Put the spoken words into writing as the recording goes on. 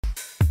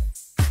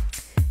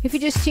If you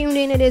just tuned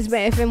in, it is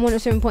by FM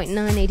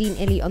 107.9, 18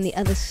 Ellie on the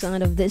other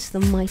side of this, the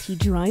mighty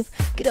drive.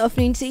 Good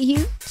afternoon to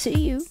you,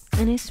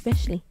 and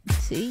especially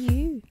to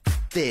you.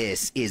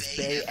 This is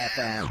Bay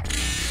FM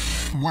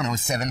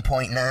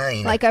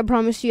 107.9. Like I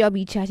promised you, I'll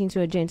be chatting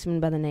to a gentleman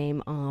by the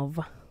name of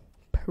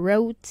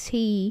Pro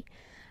T.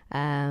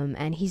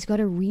 And he's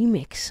got a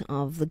remix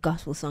of the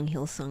gospel song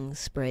Hillsong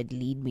Spread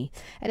Lead Me.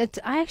 And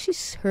I actually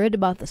heard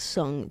about the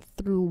song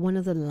through one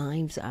of the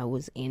lives I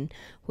was in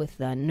with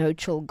No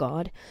Chill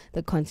God,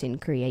 the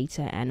content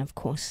creator. And of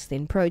course,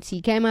 then Pro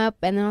T came up,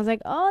 and then I was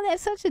like, oh,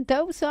 that's such a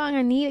dope song.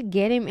 I need to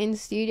get him in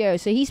studio.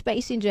 So he's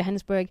based in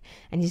Johannesburg,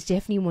 and he's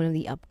definitely one of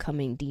the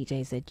upcoming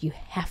DJs that you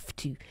have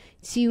to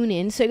tune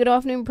in. So good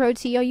afternoon, Pro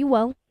T. Are you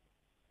well?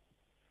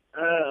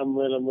 I'm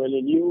well,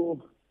 and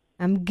you?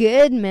 I'm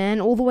good, man.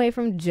 All the way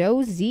from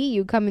Josie,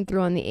 you coming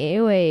through on the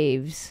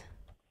airwaves.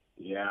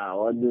 Yeah,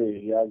 one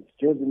day. Yeah,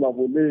 excuse my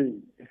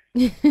name.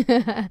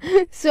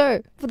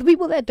 So, for the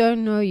people that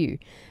don't know you,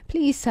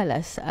 please tell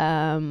us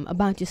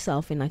about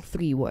yourself in like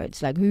 3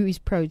 words. Like, who is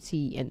Pro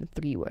T in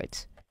 3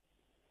 words?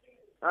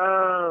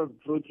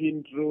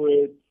 Protein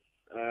through it.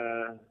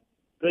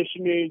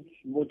 Passionate,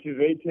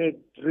 motivated,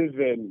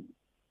 driven,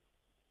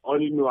 all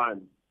in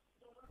one.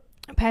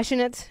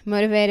 Passionate,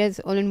 motivated,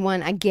 all in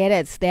one. I get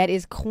it. That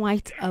is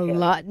quite a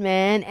lot,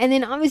 man. And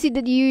then obviously,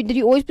 did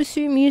you always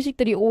pursue music?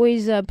 Did you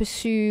always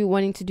pursue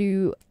wanting to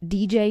do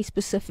DJ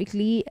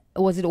specifically?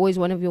 Or was it always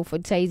one of your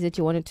fortes that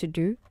you wanted to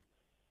do?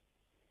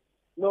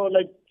 No,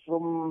 like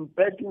from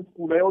back in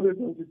school, I always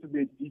wanted to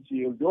be a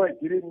DJ. Although I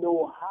didn't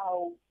know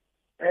how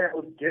I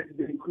would get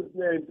the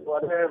equipment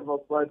or whatever,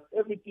 but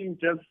everything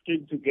just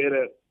came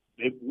together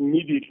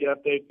immediately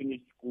after I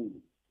finished school.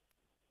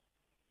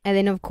 And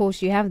then, of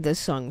course, you have this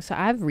song. So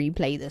I've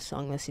replayed this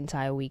song this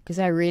entire week because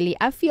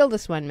I feel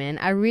this one, man.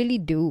 I really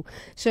do.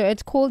 So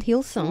it's called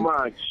Hillsong.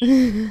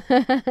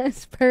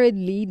 Spirit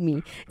Lead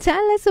Me.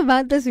 Tell us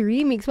about this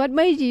remix. What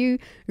made you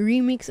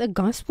remix a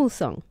gospel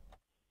song?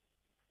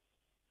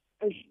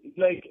 It's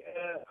like,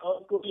 I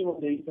was cooking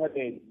on the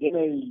internet. Then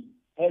I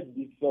had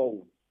this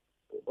song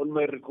on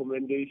my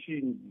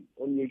recommendation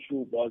on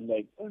YouTube. I was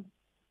like,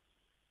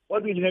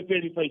 what will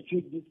happen if I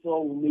take this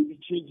song, maybe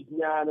change it to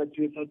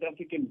a South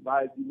African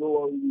vibe,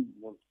 Gqom,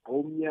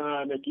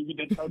 give it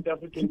a South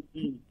African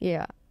feel.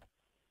 Yeah.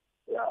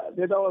 Yeah,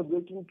 then I was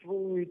looking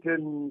through it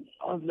and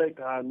I was like,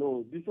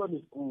 no, this one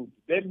is good.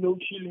 Then No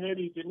Chill had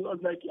it and I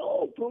was like,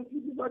 yo, bro,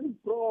 this one is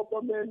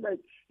proper, man. Like,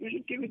 you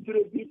should give it to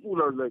the people.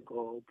 I was like,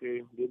 oh,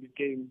 okay.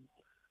 Then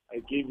I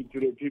gave it to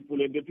the people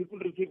and the people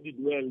received it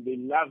well. They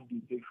loved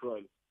it,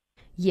 actually.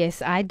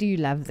 Yes, I do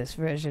love this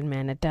version,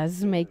 man. It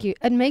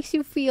makes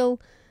you feel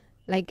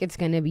like it's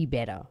gonna be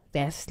better.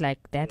 Just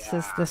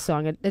the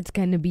song. It's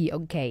gonna be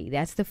okay.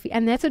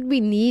 And that's what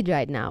we need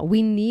right now.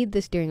 We need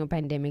this during a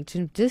pandemic.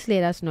 Just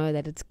let us know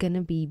that it's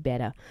gonna be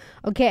better.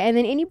 Okay, and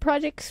then any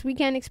projects we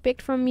can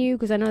expect from you?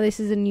 Because I know this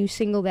is a new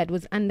single that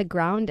was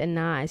underground, and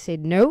now I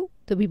said no.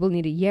 The people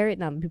need to hear it.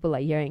 Now the people are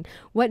hearing.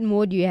 What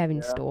more do you have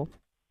in store?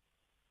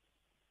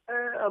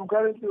 I'm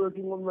currently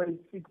working on my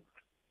 6th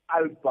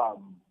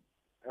album,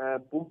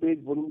 Boom Bass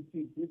Volume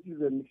 6. This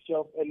is a mixture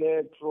of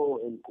electro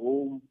and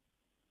Gqom.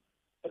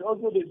 And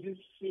also there's this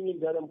single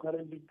that I'm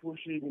currently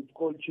pushing. It's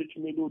called Church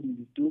Melodies.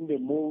 It's doing the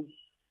most.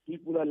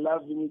 People are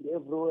loving it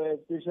everywhere,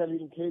 especially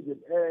in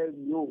KZN.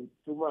 Yo,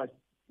 too much.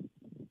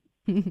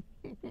 That's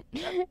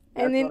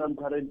what I'm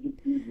currently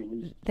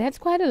doing. That's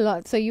quite a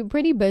lot. So you're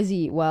pretty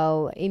busy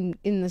in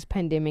this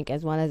pandemic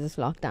as well as this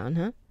lockdown,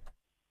 huh?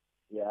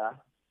 Yeah.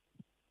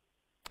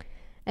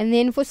 And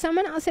then for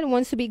someone else that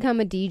wants to become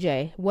a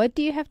DJ, what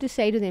do you have to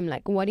say to them?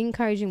 Like, what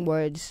encouraging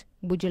words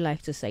would you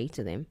like to say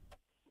to them?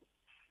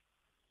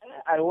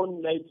 I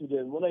won't lie to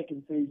them. What I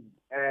can say is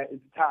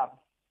it's tough.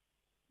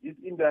 This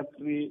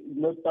industry is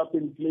not up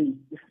in place.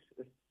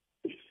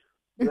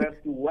 You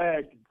have to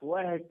work,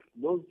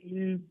 no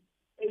sleep.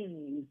 Hey,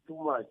 it's too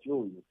much.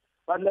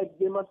 But like,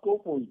 they must go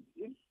for it.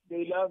 If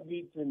they love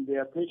it and they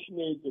are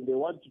passionate and they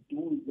want to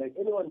do it, like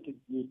anyone can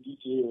be a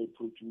DJ or a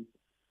producer.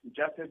 You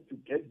just have to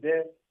get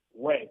there,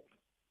 work.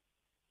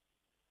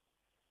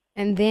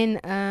 And then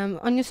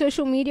on your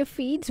social media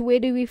feeds, where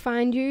do we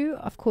find you?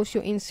 Of course,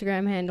 your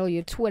Instagram handle,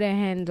 your Twitter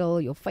handle,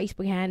 your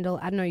Facebook handle,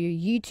 I don't know, your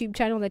YouTube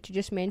channel that you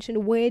just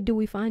mentioned. Where do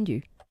we find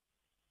you?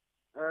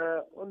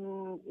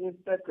 On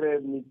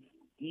Instagram,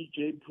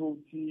 it's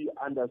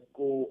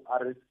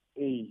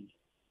DJProT_RSA.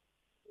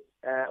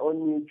 On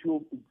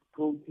YouTube, it's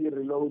Proti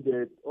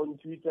Reloaded. On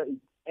Twitter,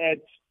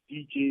 it's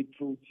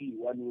 @DJProT,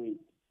 one way.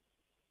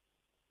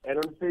 And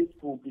on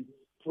Facebook, it's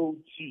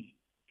Proti.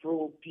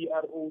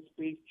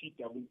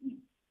 PRO_TEE.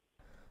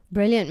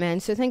 Brilliant, man.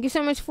 So thank you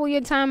so much for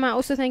your time. I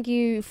also thank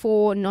you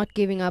for not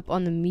giving up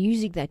on the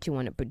music that you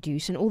want to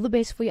produce, and all the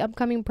best for your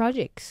upcoming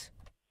projects.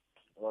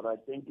 All right.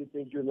 Thank you,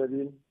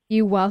 Nadine.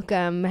 You're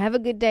welcome. Have a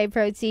good day,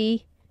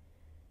 Proti.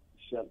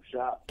 Sharp.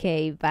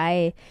 Okay,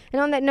 bye.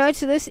 And on that note,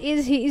 so this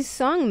is his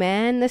song,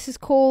 man. This is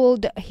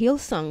called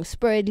Hillsong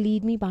Spread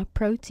Lead Me by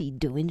Proti.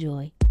 Do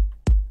enjoy.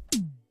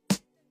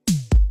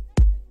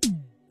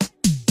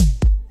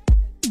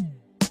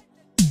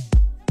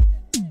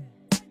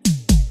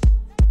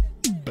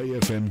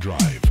 AFM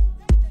Drive.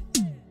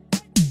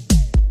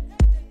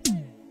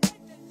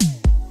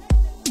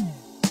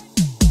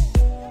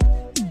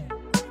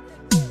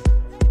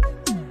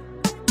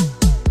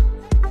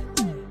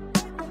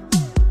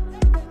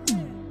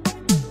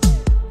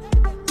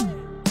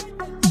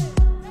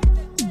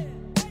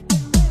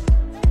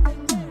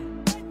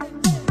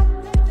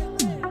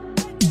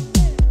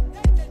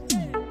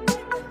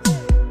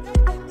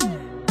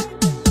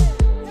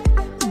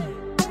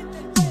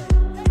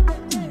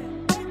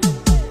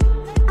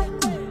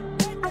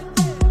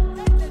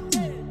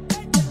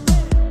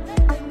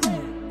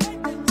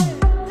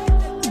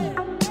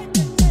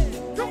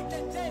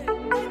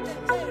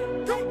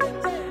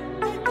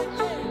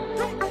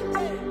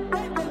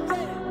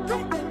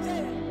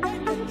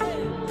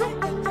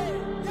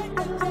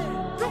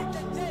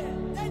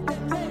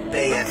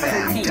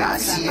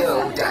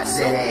 bayfm.co.za.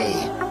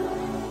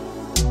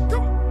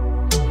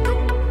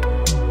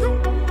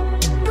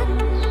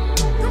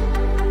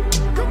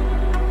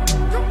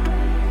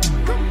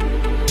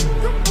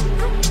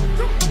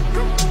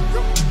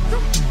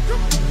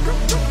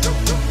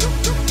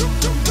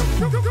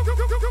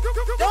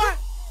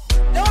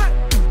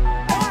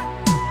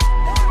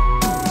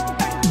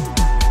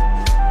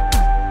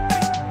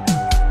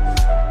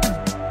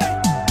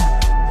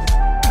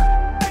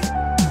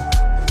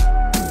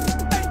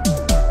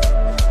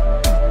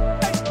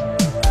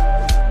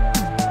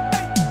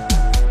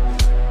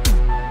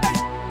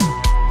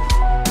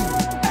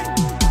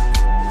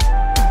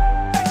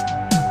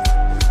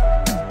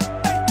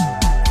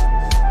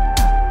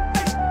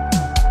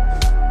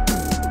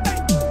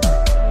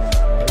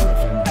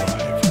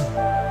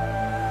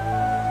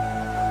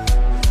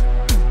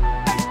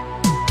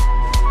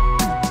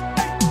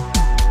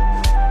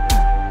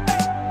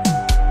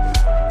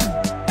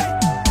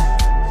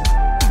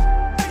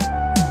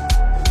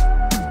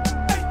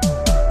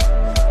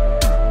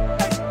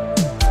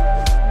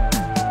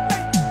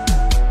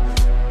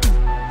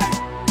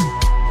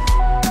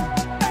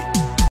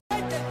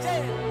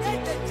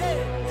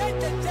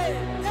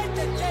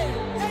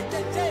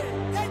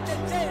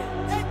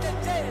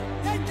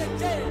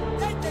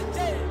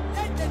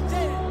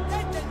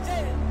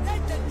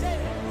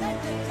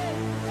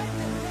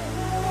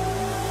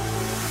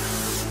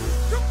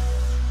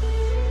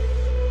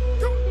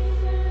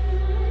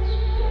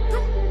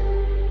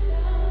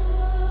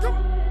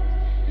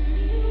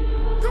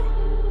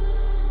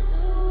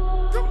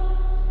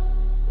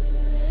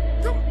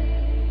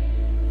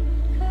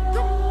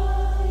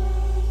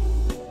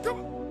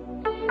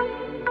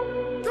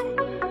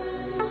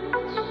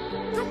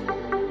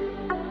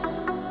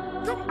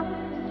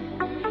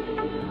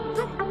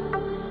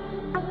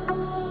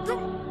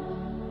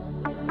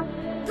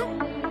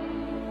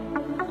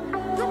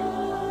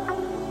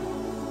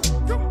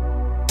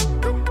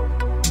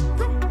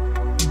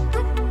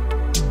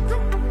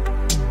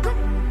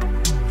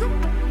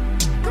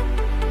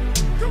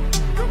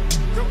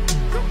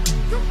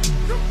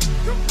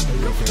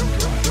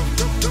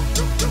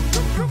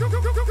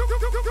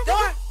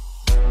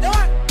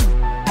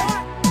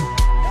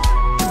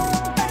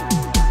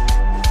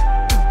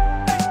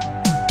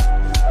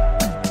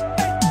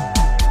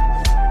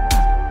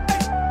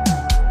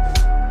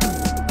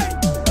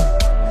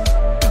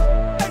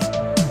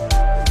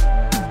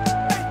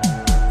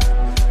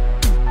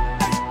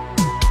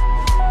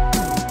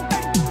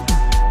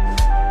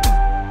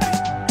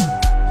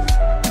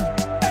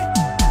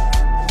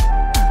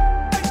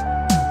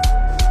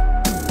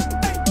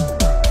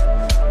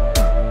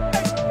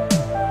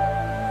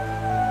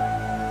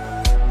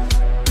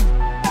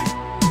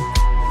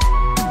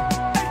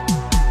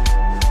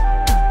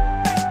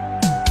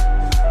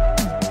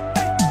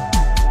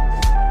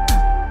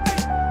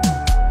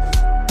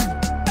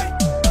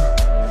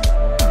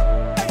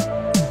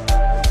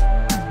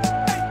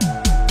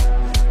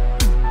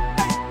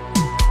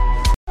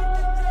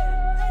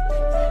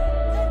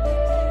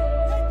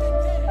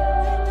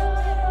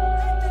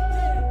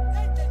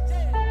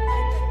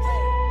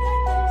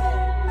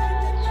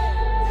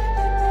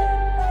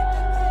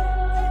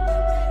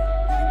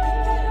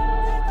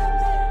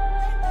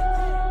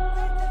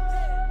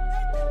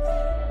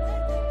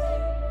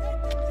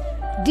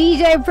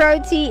 DJ Pro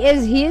T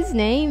is his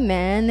name,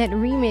 man. That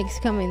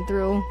remix coming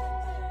through.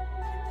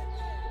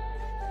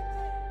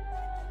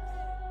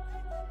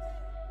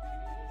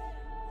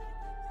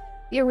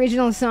 The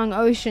original song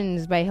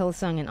Oceans by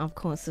Hillsong, and of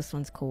course this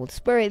one's called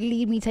Spirit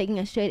Lead Me, taking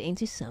us straight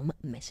into some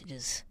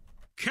messages.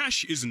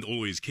 Cash isn't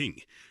always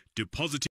king. Depositing